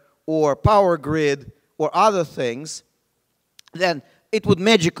healthcare or power grid or other things, then it would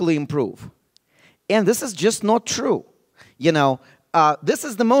magically improve. And this is just not true. This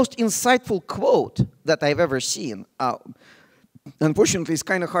is the most insightful quote that I've ever seen. Unfortunately, it's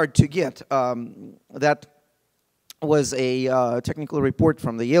kind of hard to get. That was a technical report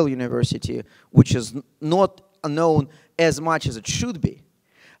from the Yale University, which is not known as much as it should be.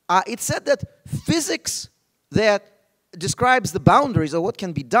 It said that physics that describes the boundaries of what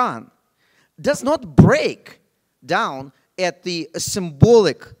can be done does not break down at the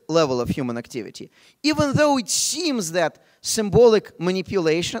symbolic level of human activity. Even though it seems that symbolic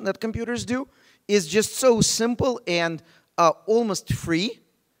manipulation that computers do is just so simple and almost free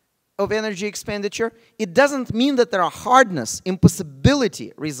of energy expenditure, it doesn't mean that there are hardness,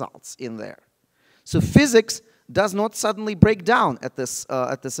 impossibility results in there. So physics does not suddenly break down at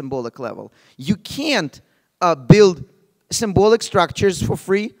the symbolic level. You can't build symbolic structures for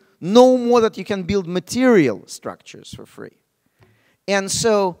free, no more that you can build material structures for free. And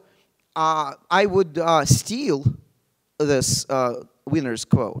so I would steal this winner's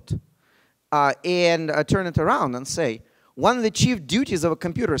quote and turn it around and say, one of the chief duties of a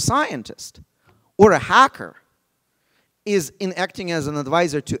computer scientist or a hacker is, in acting as an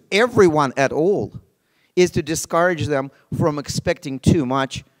advisor to everyone at all, is to discourage them from expecting too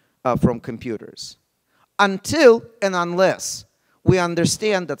much from computers. Until and unless we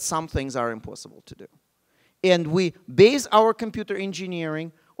understand that some things are impossible to do. And we base our computer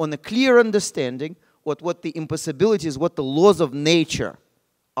engineering on a clear understanding of what the impossibilities, what the laws of nature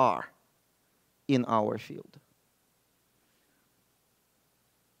are in our field.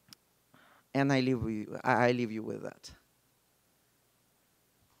 And I leave you with that.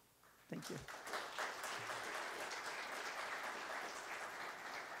 Thank you.